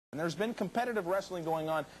And there's been competitive wrestling going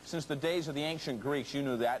on since the days of the ancient Greeks, you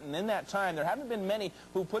knew that. And in that time, there haven't been many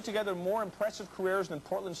who put together more impressive careers than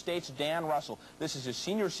Portland State's Dan Russell. This is his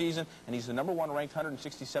senior season, and he's the #1 ranked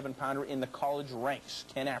 167-pounder in the college ranks.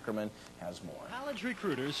 Ken Ackerman has more. College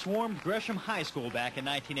recruiters swarmed Gresham High School back in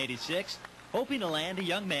 1986, hoping to land a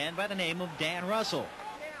young man by the name of Dan Russell.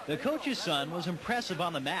 The coach's son was impressive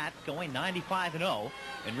on the mat, going 95-0,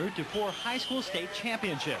 en route to 4 high school state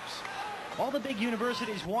championships. All the big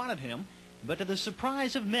universities wanted him, but to the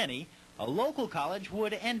surprise of many, a local college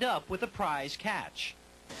would end up with a prize catch.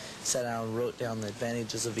 Sat down and wrote down the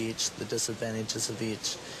advantages of each, the disadvantages of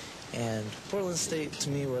each, and Portland State to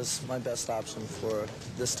me was my best option for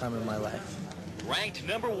this time in my life. Ranked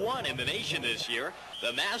 #1 in the nation this year,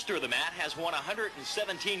 the master of the mat has won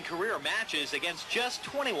 117 career matches against just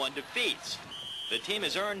 21 defeats. The team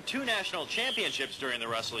has earned 2 national championships during the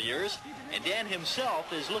Russell years, and Dan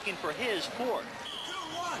himself is looking for his 4th.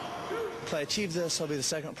 If I achieve this, I'll be the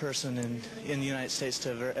 2nd person in the United States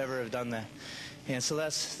to ever have done that. And so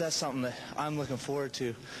that's something that I'm looking forward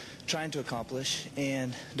to trying to accomplish.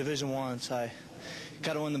 And Division I, so I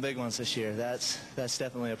got to win the big ones this year. That's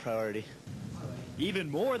definitely a priority.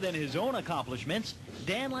 Even more than his own accomplishments,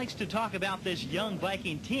 Dan likes to talk about this young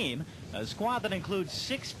Viking team, a squad that includes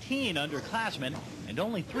 16 underclassmen and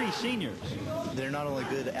only 3 seniors. They're not only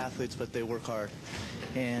good athletes, but they work hard,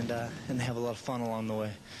 and they have a lot of fun along the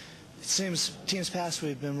way. It seems teams past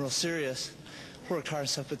we've been real serious, worked hard and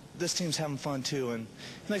stuff, but this team's having fun too, and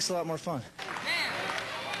it makes it a lot more fun.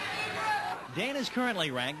 Dan is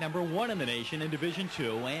currently ranked #1 in the nation in Division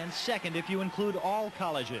II and 2nd if you include all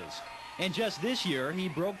colleges. And just this year, he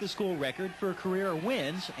broke the school record for career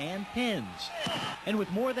wins and pins. And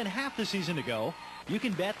with more than half the season to go, you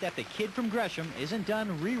can bet that the kid from Gresham isn't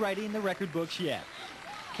done rewriting the record books yet.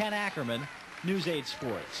 Ken Ackerman, News 8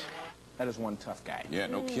 Sports. That is one tough guy. Yeah,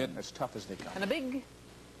 no kidding. As tough as they come. And a big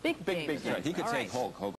Big game. guy. He could All take right. Hulk Hogan.